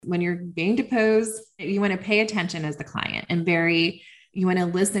when you're being deposed, you want to pay attention as the client and you want to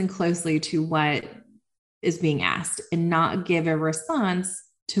listen closely to what is being asked and not give a response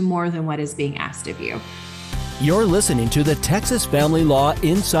to more than what is being asked of you. You're listening to the Texas Family Law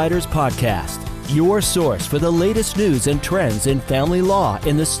Insiders Podcast, your source for the latest news and trends in family law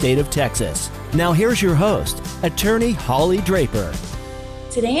in the state of Texas. Now here's your host, Attorney Holly Draper.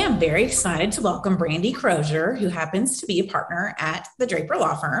 Today, I'm very excited to welcome Brandy Crozier, who happens to be a partner at the Draper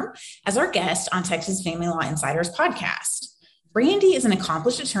Law Firm, as our guest on Texas Family Law Insiders Podcast. Brandy is an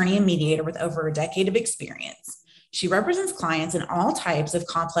accomplished attorney and mediator with over a decade of experience. She represents clients in all types of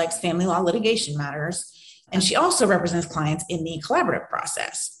complex family law litigation matters, and she also represents clients in the collaborative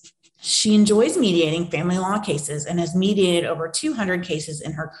process. She enjoys mediating family law cases and has mediated over 200 cases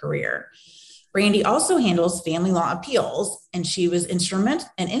in her career. Brandy also handles family law appeals, and she was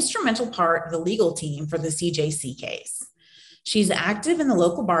an instrumental part of the legal team for the CJC case. She's active in the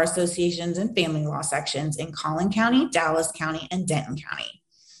local bar associations and family law sections in Collin County, Dallas County, and Denton County.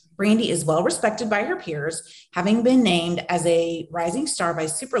 Brandy is well respected by her peers, having been named as a rising star by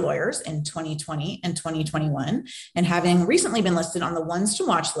Super Lawyers in 2020 and 2021, and having recently been listed on the ones to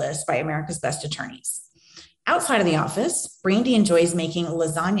watch list by America's Best Attorneys. Outside of the office, Brandy enjoys making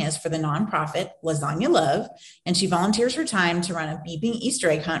lasagnas for the nonprofit Lasagna Love, and she volunteers her time to run a beeping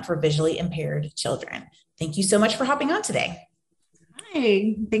Easter egg hunt for visually impaired children. Thank you so much for hopping on today.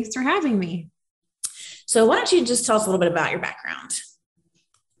 Hi, thanks for having me. So why don't you just tell us a little bit about your background?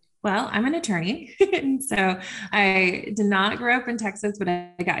 Well, I'm an attorney, and so I did not grow up in Texas, but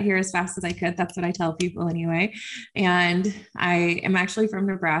I got here as fast as I could. That's what I tell people anyway. And I am actually from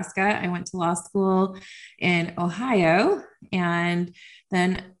Nebraska. I went to law school in Ohio, and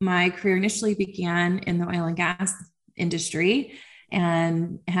then my career initially began in the oil and gas industry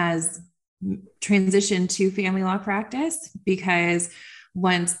and has transitioned to family law practice because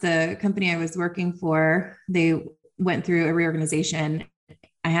once the company I was working for, they went through a reorganization,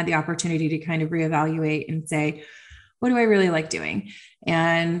 I had the opportunity to kind of reevaluate and say, what do I really like doing?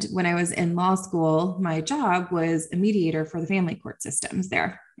 And when I was in law school, my job was a mediator for the family court systems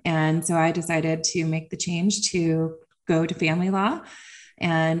there. And so I decided to make the change to go to family law,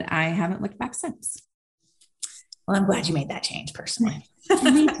 and I haven't looked back since. Well, I'm glad you made that change personally.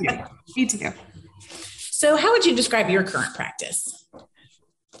 Me too. Me too. So how would you describe your current practice?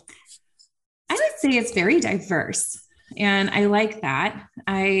 I would say it's very diverse. And I like that.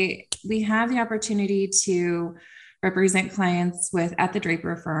 We have the opportunity to represent clients at the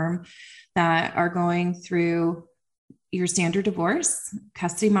Draper firm that are going through your standard divorce,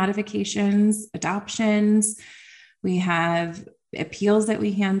 custody modifications, adoptions. We have appeals that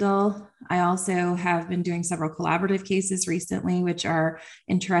we handle. I also have been doing several collaborative cases recently, which are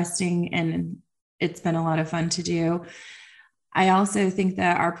interesting, and it's been a lot of fun to do. I also think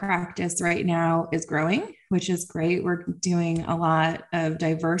that our practice right now is growing, which is great. We're doing a lot of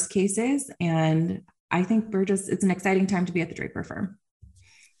diverse cases, and I think it's an exciting time to be at the Draper firm.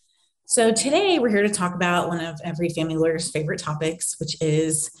 So today we're here to talk about one of every family lawyer's favorite topics, which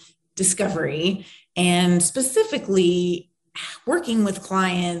is discovery, and specifically working with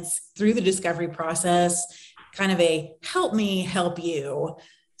clients through the discovery process, kind of a help me help you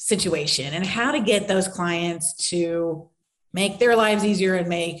situation, and how to get those clients to make their lives easier and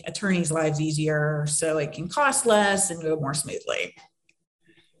make attorneys' lives easier so it can cost less and go more smoothly.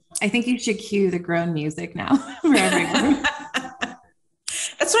 I think you should cue the groan music now for everyone.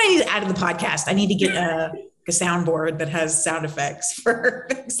 That's what I need to add to the podcast. I need to get a soundboard that has sound effects for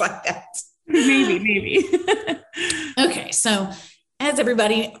things like that. Maybe. Okay, so as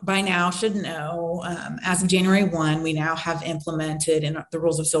everybody by now should know, as of January 1, we now have implemented in the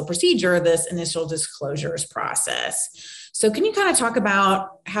rules of civil procedure this initial disclosures process. So can you kind of talk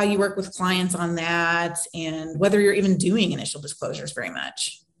about how you work with clients on that and whether you're even doing initial disclosures very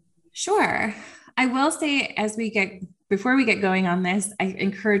much? Sure. I will say before we get going on this, I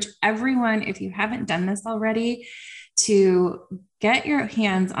encourage everyone, if you haven't done this already, to get your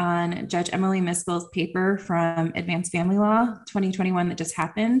hands on Judge Emily Miskell's paper from Advanced Family Law 2021 that just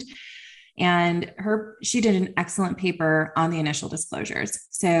happened. And she did an excellent paper on the initial disclosures.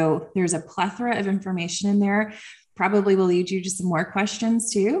 So there's a plethora of information in there. Probably will lead you to some more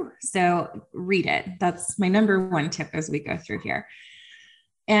questions too. So read it. That's my number one tip as we go through here.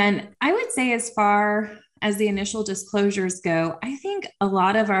 And I would say as far as the initial disclosures go, I think a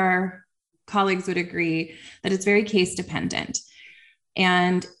lot of our colleagues would agree that it's very case dependent.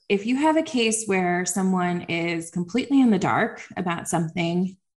 And if you have a case where someone is completely in the dark about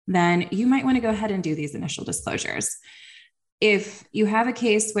something, then you might want to go ahead and do these initial disclosures. If you have a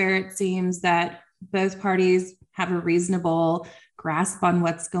case where it seems that both parties have a reasonable grasp on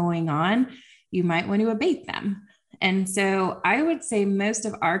what's going on, you might want to abate them. And so I would say most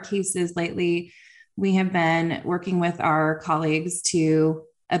of our cases lately, we have been working with our colleagues to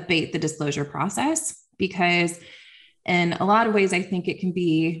abate the disclosure process, because in a lot of ways, I think it can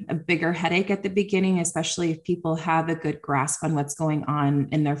be a bigger headache at the beginning, especially if people have a good grasp on what's going on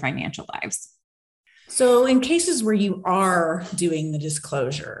in their financial lives. So in cases where you are doing the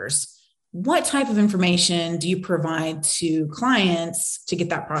disclosures, what type of information do you provide to clients to get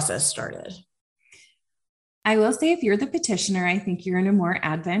that process started? I will say, if you're the petitioner, I think you're in a more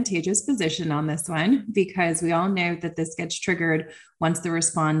advantageous position on this one, because we all know that this gets triggered once the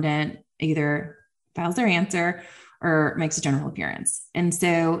respondent either files their answer or makes a general appearance. And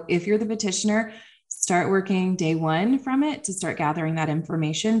so if you're the petitioner, start working day one from it to start gathering that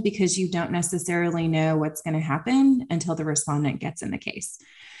information, because you don't necessarily know what's going to happen until the respondent gets in the case.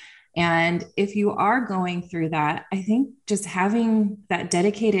 And if you are going through that, I think just having that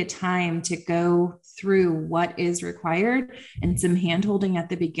dedicated time to go through what is required and some handholding at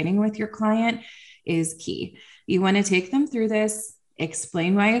the beginning with your client is key. You want to take them through this,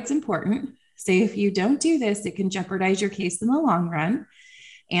 explain why it's important. Say, if you don't do this, it can jeopardize your case in the long run.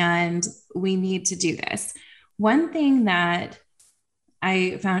 And we need to do this. One thing that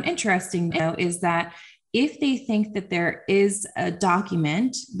I found interesting, though, is that if they think that there is a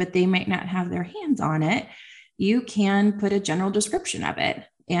document, but they might not have their hands on it, you can put a general description of it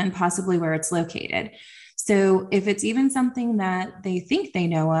and possibly where it's located. So if it's even something that they think they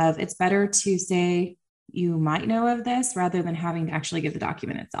know of, it's better to say, you might know of this, rather than having to actually give the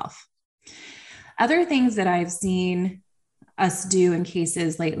document itself. Other things that I've seen us do in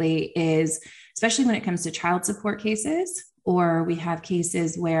cases lately is, especially when it comes to child support cases, or we have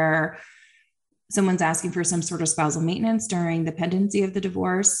cases where someone's asking for some sort of spousal maintenance during the pendency of the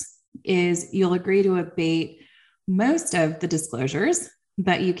divorce, is you'll agree to abate most of the disclosures,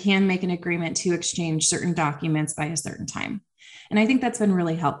 but you can make an agreement to exchange certain documents by a certain time. And I think that's been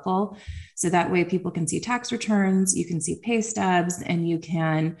really helpful. So that way people can see tax returns, you can see pay stubs, and you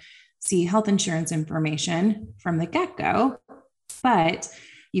can see health insurance information from the get-go, but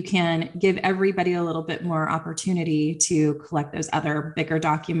you can give everybody a little bit more opportunity to collect those other bigger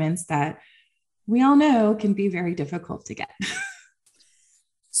documents that we all know can be very difficult to get.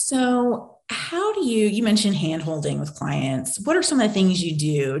 So how do you mentioned hand-holding with clients. What are some of the things you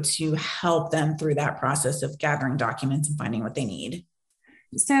do to help them through that process of gathering documents and finding what they need?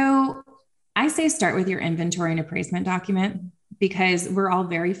 So I say start with your inventory and appraisement document, because we're all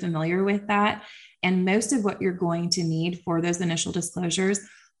very familiar with that. And most of what you're going to need for those initial disclosures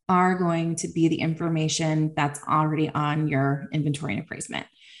are going to be the information that's already on your inventory and appraisement.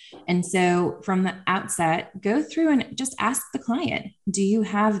 And so from the outset, go through and just ask the client, do you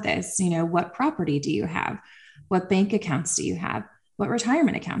have this? What property do you have? What bank accounts do you have? What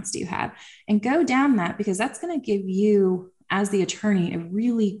retirement accounts do you have? And go down that, because that's going to give you, as the attorney, a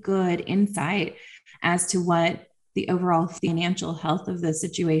really good insight as to what the overall financial health of the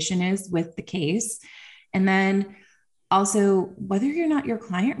situation is with the case. And then also whether or not your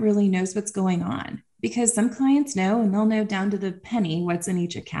client really knows what's going on, because some clients know, and they'll know down to the penny what's in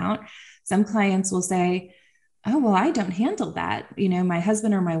each account. Some clients will say, oh, well, I don't handle that. My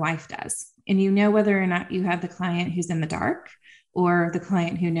husband or my wife does. And whether or not you have the client who's in the dark or the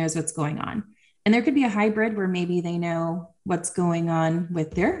client who knows what's going on. And there could be a hybrid where maybe they know what's going on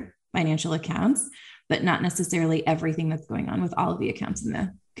with their financial accounts, but not necessarily everything that's going on with all of the accounts in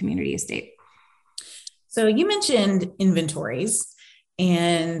the community estate. So you mentioned inventories,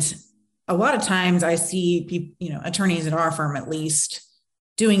 and a lot of times I see people, attorneys at our firm at least,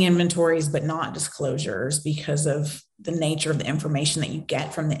 doing inventories, but not disclosures because of the nature of the information that you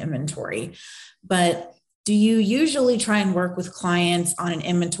get from the inventory. But do you usually try and work with clients on an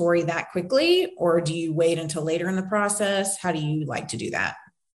inventory that quickly, or do you wait until later in the process? How do you like to do that?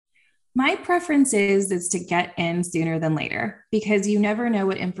 My preference is to get in sooner than later, because you never know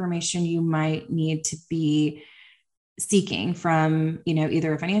what information you might need to be seeking from,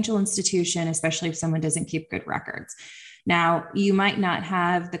 either a financial institution, especially if someone doesn't keep good records. Now, you might not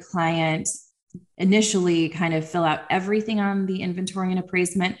have the client initially kind of fill out everything on the inventory and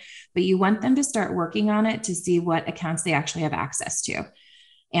appraisement, but you want them to start working on it to see what accounts they actually have access to.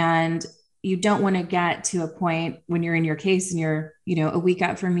 And you don't want to get to a point when you're in your case and you're, a week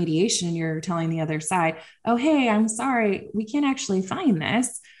out from mediation, and you're telling the other side, oh, hey, I'm sorry, we can't actually find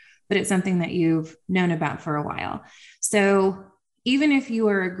this, but it's something that you've known about for a while. So even if you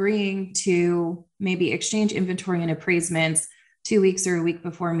are agreeing to maybe exchange inventory and appraisements 2 weeks or a week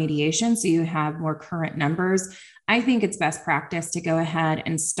before mediation, so you have more current numbers, I think it's best practice to go ahead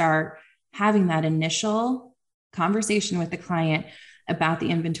and start having that initial conversation with the client about the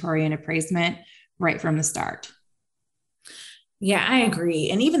inventory and appraisement right from the start. Yeah, I agree.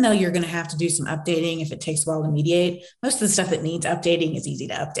 And even though you're going to have to do some updating if it takes a while to mediate, most of the stuff that needs updating is easy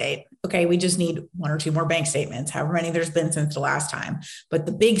to update. Okay, we just need 1 or 2 more bank statements, however many there's been since the last time. But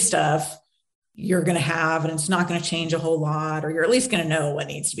the big stuff you're going to have, and it's not going to change a whole lot, or you're at least going to know what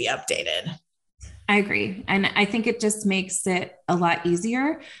needs to be updated. I agree. And I think it just makes it a lot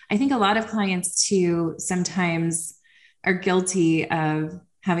easier. I think a lot of clients too sometimes are guilty of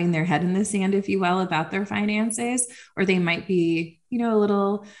having their head in the sand, if you will, about their finances, or they might be, a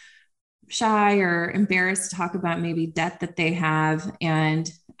little shy or embarrassed to talk about maybe debt that they have. And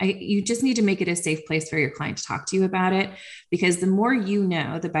you just need to make it a safe place for your client to talk to you about it, because the more you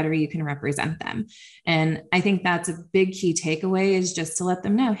know, the better you can represent them. And I think that's a big key takeaway, is just to let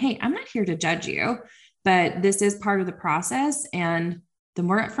them know, hey, I'm not here to judge you, but this is part of the process. And the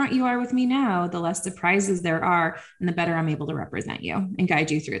more upfront you are with me now, the less surprises there are, and the better I'm able to represent you and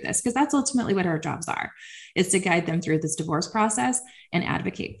guide you through this. Because that's ultimately what our jobs are, is to guide them through this divorce process and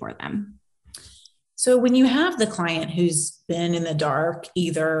advocate for them. So when you have the client who's been in the dark,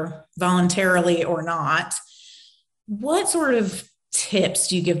 either voluntarily or not, what sort of tips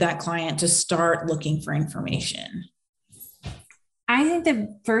do you give that client to start looking for information? I think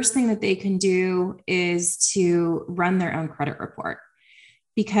the first thing that they can do is to run their own credit report,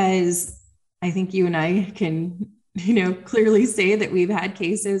 because I think you and I can, clearly say that we've had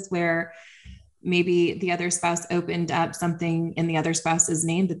cases where maybe the other spouse opened up something in the other spouse's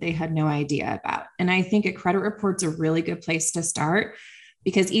name that they had no idea about. And I think a credit report's a really good place to start,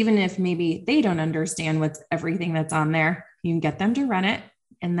 because even if maybe they don't understand what's everything that's on there, you can get them to run it,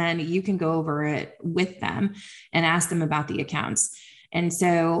 and then you can go over it with them and ask them about the accounts. And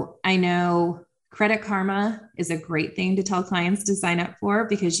so I know Credit Karma is a great thing to tell clients to sign up for,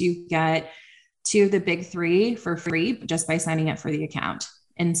 because you get 2 of the big 3 for free just by signing up for the account.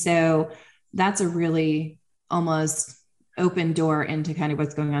 And so that's a really almost open door into kind of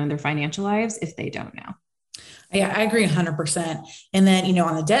what's going on in their financial lives if they don't know. Yeah, I agree 100%. And then,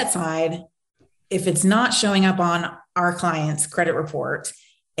 on the debt side, if it's not showing up on our client's credit report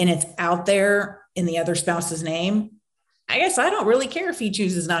and it's out there in the other spouse's name, I guess I don't really care if he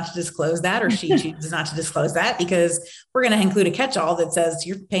chooses not to disclose that, or she chooses not to disclose that, because we're going to include a catch-all that says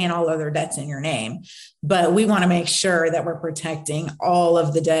you're paying all other debts in your name. But we want to make sure that we're protecting all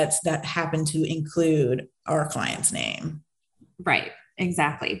of the debts that happen to include our client's name. Right.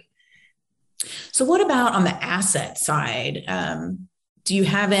 Exactly. So what about on the asset side? Do you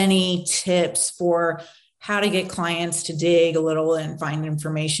have any tips for how to get clients to dig a little and find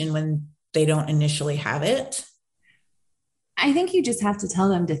information when they don't initially have it? I think you just have to tell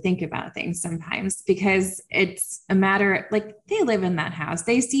them to think about things sometimes, because it's a matter, like, they live in that house.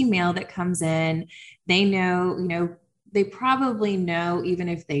 They see mail that comes in. They know, they probably know, even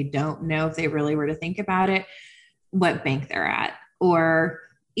if they don't know, if they really were to think about it, what bank they're at. Or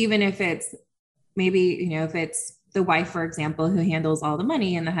even if it's maybe, if it's the wife, for example, who handles all the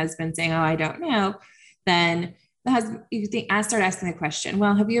money, and the husband saying, oh, I don't know, then the husband, I start asking the question,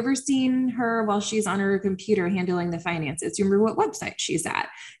 well, have you ever seen her while she's on her computer handling the finances? Do you remember what website she's at?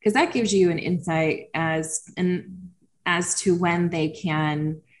 Because that gives you an insight as to when they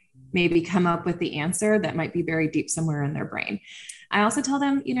can maybe come up with the answer that might be buried deep somewhere in their brain. I also tell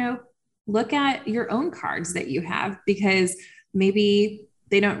them, look at your own cards that you have, because maybe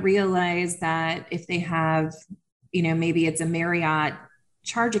they don't realize that if they have, maybe it's a Marriott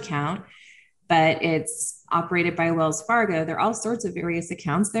charge account, but it's operated by Wells Fargo. There are all sorts of various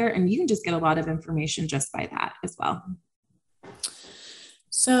accounts there, and you can just get a lot of information just by that as well.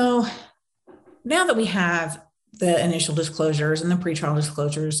 So now that we have the initial disclosures and the pretrial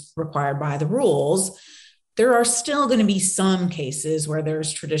disclosures required by the rules, there are still going to be some cases where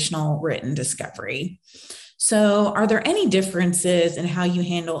there's traditional written discovery. So are there any differences in how you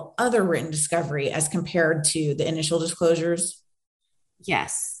handle other written discovery as compared to the initial disclosures?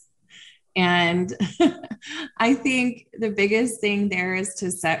 Yes. And I think the biggest thing there is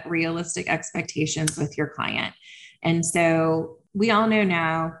to set realistic expectations with your client. And so we all know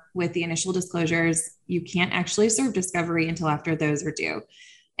now with the initial disclosures, you can't actually serve discovery until after those are due.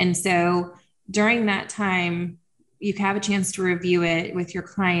 And so during that time, you have a chance to review it with your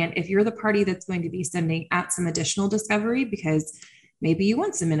client. If you're the party that's going to be sending out some additional discovery, because maybe you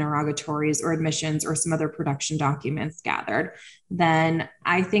want some interrogatories or admissions or some other production documents gathered, then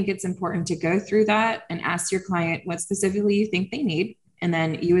I think it's important to go through that and ask your client what specifically you think they need. And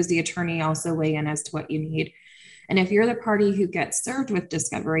then you as the attorney also weigh in as to what you need. And if you're the party who gets served with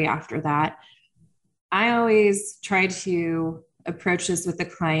discovery after that, I always try to approach this with the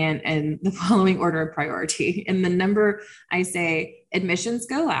client in the following order of priority. And the number, I say admissions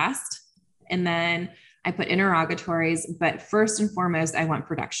go last, and then I put interrogatories, but first and foremost, I want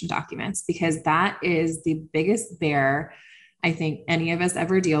production documents, because that is the biggest bear I think any of us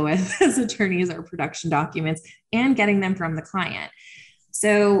ever deal with as attorneys, are production documents and getting them from the client.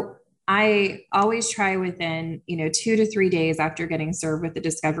 So I always try within, 2 to 3 days after getting served with the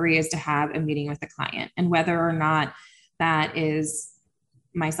discovery is to have a meeting with the client. And whether or not that is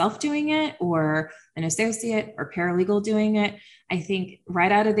myself doing it or an associate or paralegal doing it, I think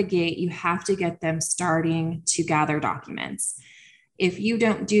right out of the gate, you have to get them starting to gather documents. If you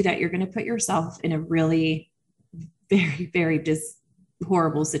don't do that, you're going to put yourself in a really very, very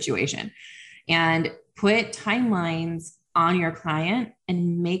horrible situation, and put timelines on your client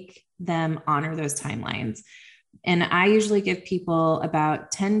and make them honor those timelines. And I usually give people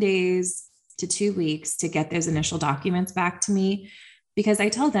about 10 days to 2 weeks to get those initial documents back to me, because I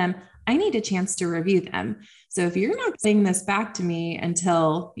tell them I need a chance to review them. So if you're not getting this back to me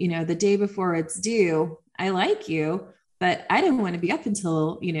until, the day before it's due, I like you, but I don't want to be up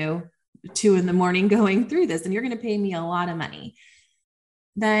until, 2 a.m. going through this, and you're going to pay me a lot of money.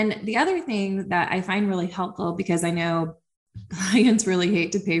 Then the other thing that I find really helpful, because I know clients really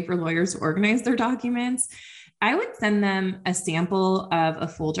hate to pay for lawyers to organize their documents, I would send them a sample of a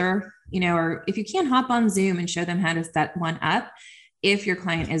folder, or if you can, hop on Zoom and show them how to set one up if your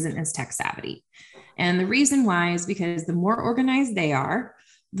client isn't as tech savvy. And the reason why is because the more organized they are,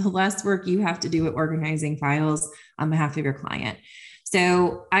 the less work you have to do with organizing files on behalf of your client.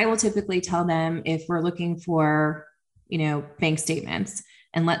 So I will typically tell them, if we're looking for, bank statements,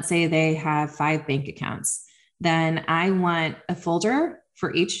 and let's say they have 5 bank accounts, then I want a folder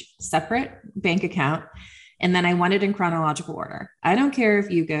for each separate bank account. And then I want it in chronological order. I don't care if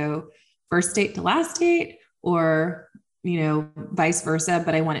you go first date to last date or, vice versa,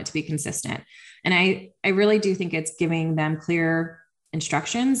 but I want it to be consistent. And I really do think it's giving them clear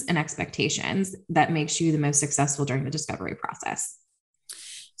instructions and expectations that makes you the most successful during the discovery process.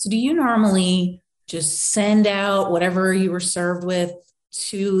 So do you normally just send out whatever you were served with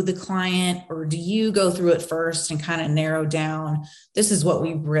to the client, or do you go through it first and kind of narrow down, this is what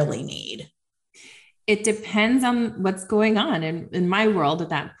we really need? It depends on what's going on in my world at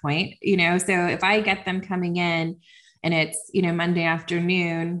that point, so if I get them coming in and it's, Monday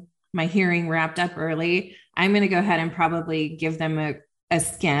afternoon, my hearing wrapped up early, I'm going to go ahead and probably give them a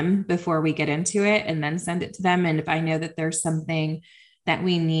skim before we get into it and then send it to them. And if I know that there's something that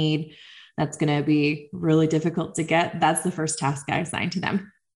we need that's going to be really difficult to get, that's the first task I assign to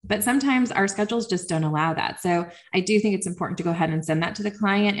them. But sometimes our schedules just don't allow that. So I do think it's important to go ahead and send that to the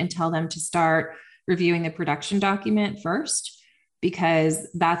client and tell them to start reviewing the production document first, because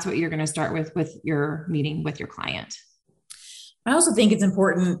that's what you're going to start with your meeting with your client. I also think it's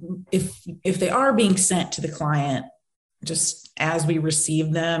important, if they are being sent to the client, just as we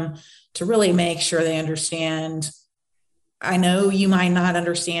receive them, to really make sure they understand, I know you might not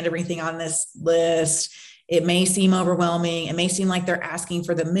understand everything on this list. It may seem overwhelming. It may seem like they're asking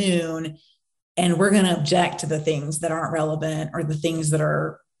for the moon, and we're going to object to the things that aren't relevant, or the things that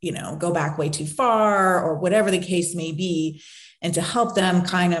are, go back way too far, or whatever the case may be. And to help them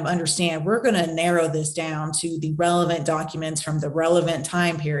kind of understand, we're going to narrow this down to the relevant documents from the relevant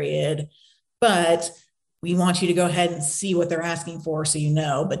time period, but we want you to go ahead and see what they're asking for, so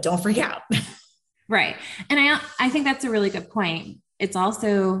but don't freak out. Right. And I think that's a really good point. It's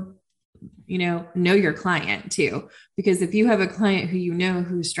also, know your client too, because if you have a client who,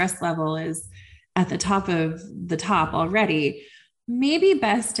 whose stress level is at the top of the top already, maybe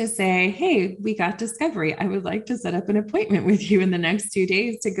best to say, hey, we got discovery. I would like to set up an appointment with you in the next 2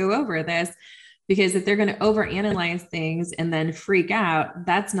 days to go over this. Because if they're going to overanalyze things and then freak out,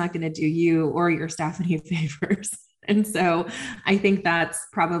 that's not going to do you or your staff any favors. And so I think that's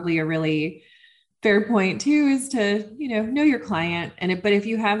probably a really fair point too, is to, know your client. But if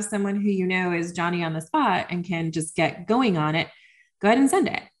you have someone who is Johnny on the spot and can just get going on it, go ahead and send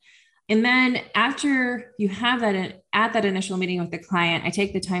it. And then after you have that, at that initial meeting with the client, I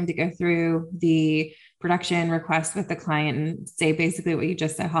take the time to go through the production request with the client and say basically what you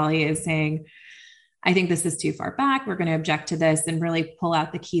just said, Holly, is saying, I think this is too far back. We're going to object to this, and really pull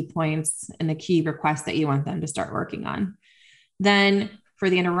out the key points and the key requests that you want them to start working on. Then for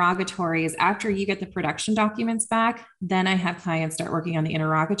the interrogatories, after you get the production documents back, then I have clients start working on the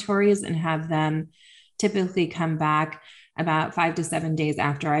interrogatories and have them typically come back about 5 to 7 days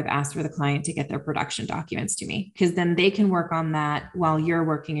after I've asked for the client to get their production documents to me, because then they can work on that while you're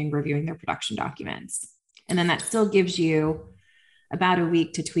working and reviewing their production documents. And then that still gives you about a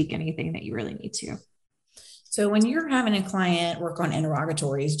week to tweak anything that you really need to. So when you're having a client work on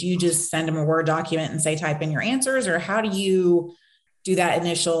interrogatories, do you just send them a Word document and say, type in your answers, or how do you do that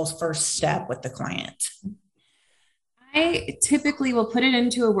initial first step with the client? I typically will put it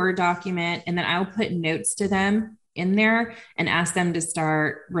into a Word document and then I'll put notes to them in there and ask them to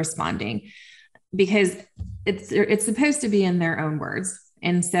start responding because it's supposed to be in their own words.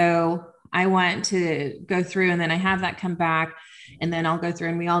 And so I want to go through and then I have that come back and then I'll go through,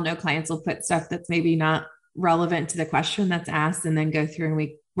 and we all know clients will put stuff that's maybe not relevant to the question that's asked, and then go through and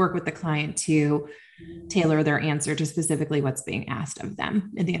we work with the client to tailor their answer to specifically what's being asked of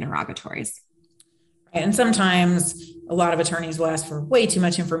them in the interrogatories. And sometimes a lot of attorneys will ask for way too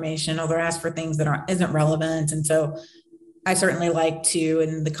much information, or they'll ask for things that isn't relevant. And so I certainly like to,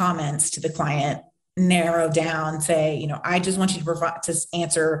 in the comments to the client, narrow down, say, I just want you to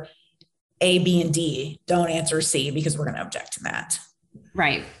answer A, B, and D. Don't answer C, because we're going to object to that.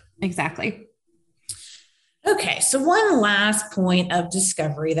 Right. Exactly. Okay. So one last point of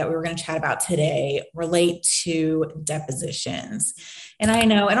discovery that we were going to chat about today relate to depositions. And I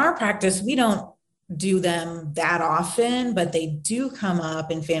know in our practice, we don't do them that often, but they do come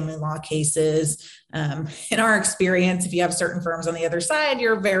up in family law cases. In our experience, if you have certain firms on the other side,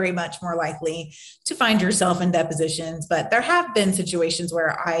 you're very much more likely to find yourself in depositions, but there have been situations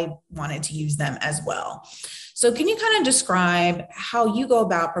where I wanted to use them as well. So can you kind of describe how you go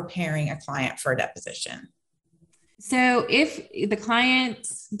about preparing a client for a deposition? So if the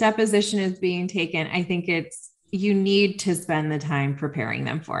client's deposition is being taken, I think you need to spend the time preparing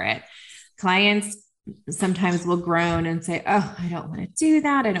them for it. Clients sometimes will groan and say, oh, I don't want to do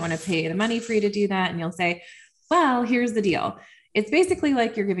that. I don't want to pay the money for you to do that. And you'll say, well, here's the deal. It's basically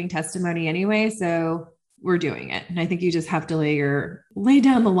like you're giving testimony anyway. So we're doing it. And I think you just have to lay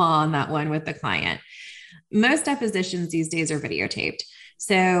down the law on that one with the client. Most depositions these days are videotaped.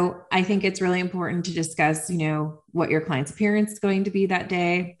 So I think it's really important to discuss, what your client's appearance is going to be that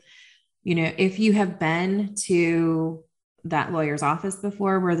day. If you have been to that lawyer's office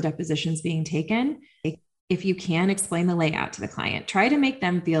before where the deposition is being taken, if you can explain the layout to the client, try to make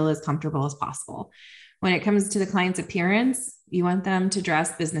them feel as comfortable as possible. When it comes to the client's appearance, you want them to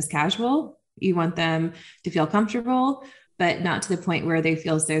dress business casual. You want them to feel comfortable, but not to the point where they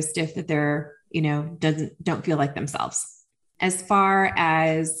feel so stiff that they're, don't feel like themselves. As far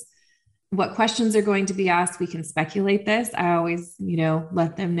as what questions are going to be asked, we can speculate this. I always,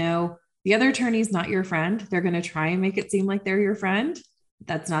 let them know the other attorney's not your friend. They're going to try and make it seem like they're your friend.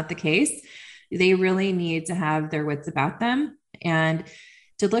 That's not the case. They really need to have their wits about them and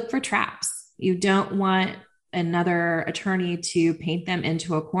to look for traps. You don't want another attorney to paint them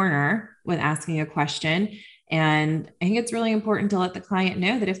into a corner with asking a question. And I think it's really important to let the client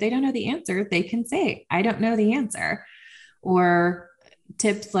know that if they don't know the answer, they can say, I don't know the answer. Or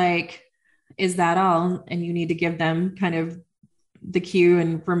tips like, is that all? And you need to give them kind of the cue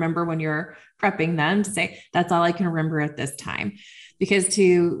and remember when you're prepping them to say, that's all I can remember at this time. Because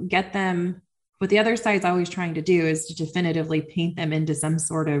to get them, what the other side's always trying to do is to definitively paint them into some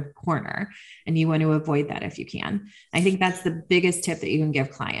sort of corner. And you want to avoid that if you can. I think that's the biggest tip that you can give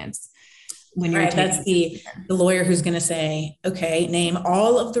clients. When you're that's the lawyer who's going to say, okay, name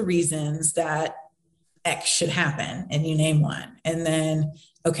all of the reasons that X should happen. And you name one. And then,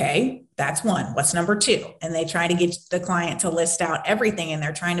 okay, that's one. What's number two? And they try to get the client to list out everything, and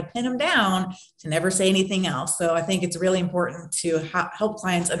they're trying to pin them down to never say anything else. So I think it's really important to help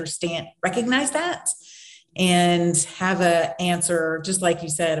clients recognize that, and have an answer, just like you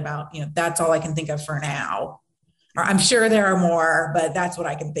said about, that's all I can think of for now. Or I'm sure there are more, but that's what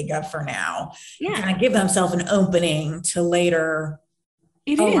I can think of for now. Yeah. Kind of give themselves an opening to later.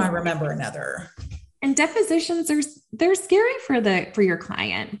 I remember another. And depositions they're scary for your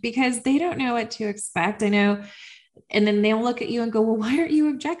client because they don't know what to expect. I know. And then they'll look at you and go, well, why aren't you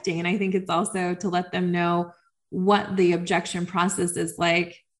objecting? And I think it's also to let them know what the objection process is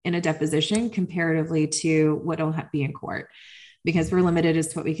like in a deposition comparatively to what will be in court, because we're limited as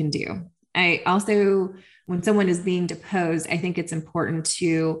to what we can do. I also, when someone is being deposed, I think it's important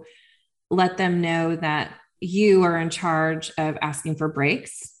to let them know that you are in charge of asking for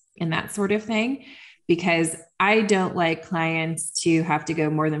breaks and that sort of thing. Because I don't like clients to have to go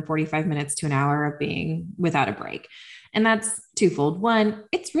more than 45 minutes to an hour of being without a break. And that's twofold. One,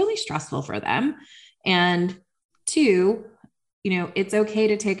 it's really stressful for them. And two, it's okay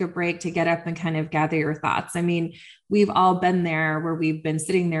to take a break to get up and kind of gather your thoughts. I mean, we've all been there where we've been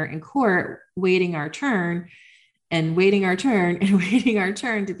sitting there in court, waiting our turn and waiting our turn and waiting our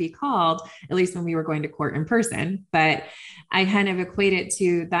turn to be called, at least when we were going to court in person. But I kind of equate it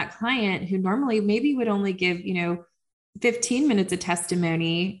to that client who normally maybe would only give, 15 minutes of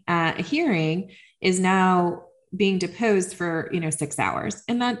testimony at a hearing. is now being deposed for, 6 hours,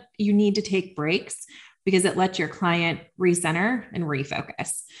 and that you need to take breaks because it lets your client recenter and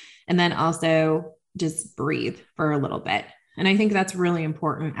refocus, and then also just breathe for a little bit. And I think that's really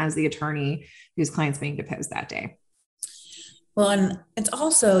important as the attorney whose client's being deposed that day. Well, and it's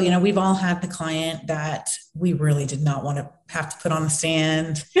also, we've all had the client that we really did not want to have to put on the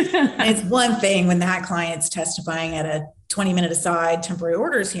stand. And it's one thing when that client's testifying at a 20-minute aside temporary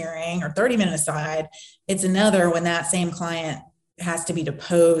orders hearing or 30-minute aside. It's another when that same client has to be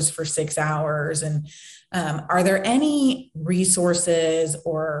deposed for 6 hours. And are there any resources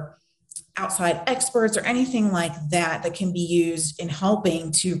or outside experts or anything like that that can be used in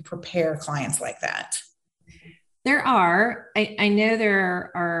helping to prepare clients like that? There are. I know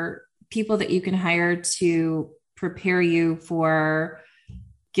there are people that you can hire to prepare you for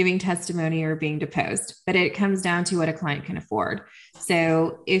giving testimony or being deposed, but it comes down to what a client can afford.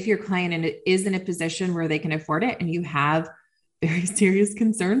 So if your client is in a position where they can afford it and you have very serious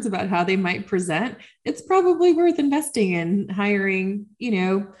concerns about how they might present, it's probably worth investing in hiring,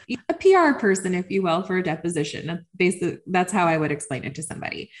 a PR person, if you will, for a deposition. Basically, that's how I would explain it to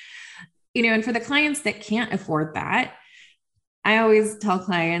somebody. And for the clients that can't afford that, I always tell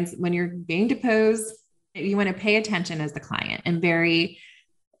clients when you're being deposed, you want to pay attention as the client and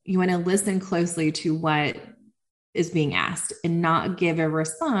you want to listen closely to what is being asked and not give a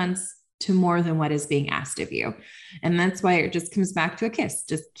response to more than what is being asked of you. And that's why it just comes back to a KISS.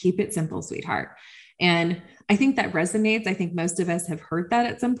 Just keep it simple, sweetheart. And I think that resonates. I think most of us have heard that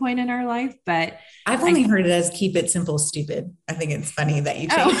at some point in our life, but I've only heard it as keep it simple, stupid. I think it's funny that you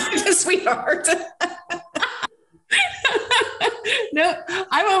changed it to sweetheart. No,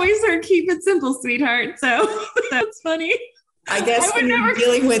 I've always heard keep it simple, sweetheart. So that's funny. I guess when you're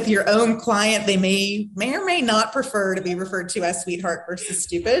dealing with your own client, they may or may not prefer to be referred to as sweetheart versus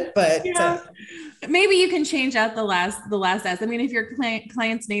stupid, but maybe you can change out the last S. I mean, if your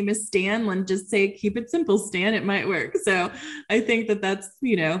client's name is Stan, then just say keep it simple, Stan. It might work. So I think that's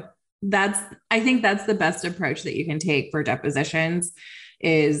I think that's the best approach that you can take for depositions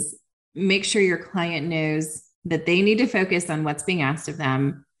is make sure your client knows that they need to focus on what's being asked of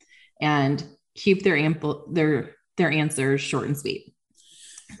them and keep their answers short and sweet.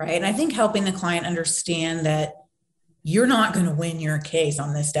 Right. And I think helping the client understand that you're not going to win your case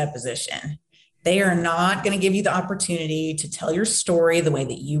on this deposition. They are not going to give you the opportunity to tell your story the way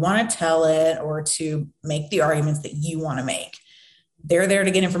that you want to tell it or to make the arguments that you want to make. They're there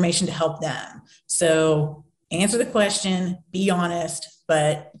to get information to help them. So answer the question, be honest,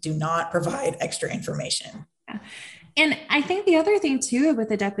 but do not provide extra information. Yeah. And I think the other thing too with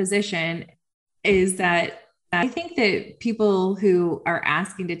the deposition is that I think that people who are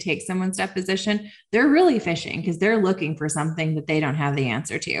asking to take someone's deposition, they're really fishing because they're looking for something that they don't have the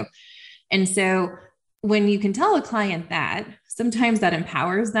answer to. And so when you can tell a client that, sometimes that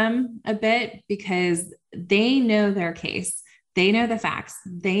empowers them a bit because they know their case, they know the facts,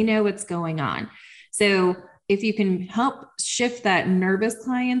 they know what's going on. So if you can help shift that nervous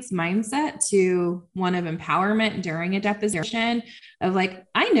client's mindset to one of empowerment during a deposition of like,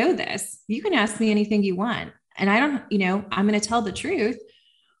 I know this, you can ask me anything you want. And I don't, I'm going to tell the truth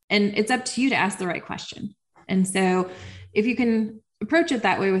and it's up to you to ask the right question. And so if you can approach it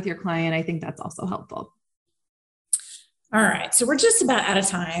that way with your client, I think that's also helpful. All right. So we're just about out of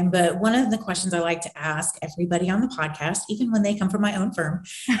time, but one of the questions I like to ask everybody on the podcast, even when they come from my own firm,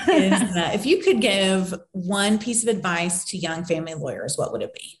 is if you could give one piece of advice to young family lawyers, what would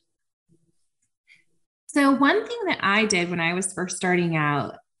it be? So one thing that I did when I was first starting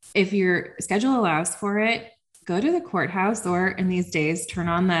out, if your schedule allows for it, go to the courthouse or in these days, turn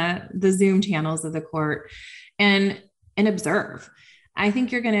on the Zoom channels of the court and observe. I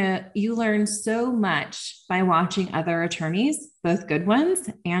think you learn so much by watching other attorneys, both good ones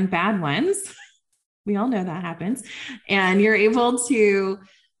and bad ones. We all know that happens. And you're able to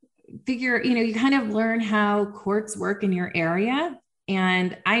figure, you kind of learn how courts work in your area.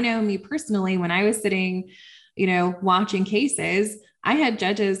 And I know me personally, when I was sitting, watching cases, I had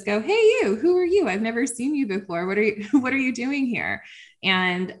judges go, "Hey, you, who are you? I've never seen you before. What are you doing here?"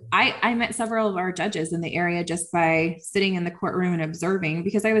 And I met several of our judges in the area just by sitting in the courtroom and observing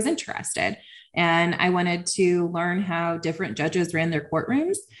because I was interested. And I wanted to learn how different judges ran their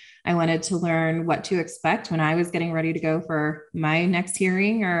courtrooms. I wanted to learn what to expect when I was getting ready to go for my next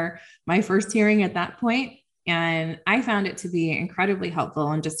hearing or my first hearing at that point. And I found it to be incredibly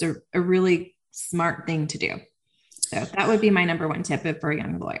helpful and just a really smart thing to do. So that would be my number one tip for a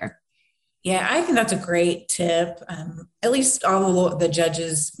young lawyer. Yeah, I think that's a great tip. At least all the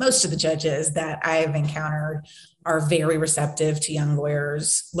judges, most of the judges that I've encountered are very receptive to young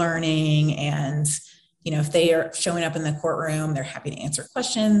lawyers learning. And, if they are showing up in the courtroom, they're happy to answer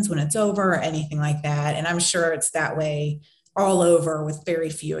questions when it's over or anything like that. And I'm sure it's that way all over with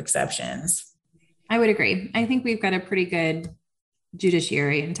very few exceptions. I would agree. I think we've got a pretty good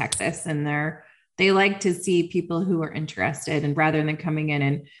judiciary in Texas, and they like to see people who are interested, and rather than coming in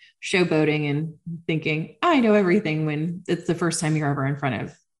and showboating and thinking, I know everything, when it's the first time you're ever in front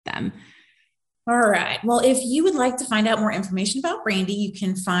of them. All right. Well, if you would like to find out more information about Brandy, you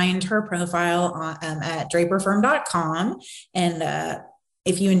can find her profile at draperfirm.com. And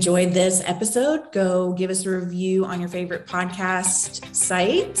if you enjoyed this episode, go give us a review on your favorite podcast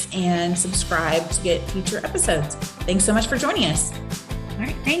site and subscribe to get future episodes. Thanks so much for joining us. All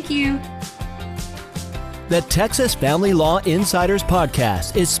right. Thank you. The Texas Family Law Insiders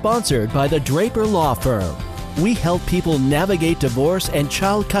Podcast is sponsored by the Draper Law Firm. We help people navigate divorce and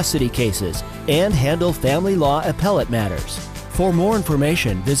child custody cases and handle family law appellate matters. For more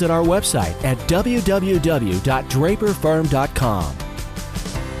information, visit our website at www.draperfirm.com.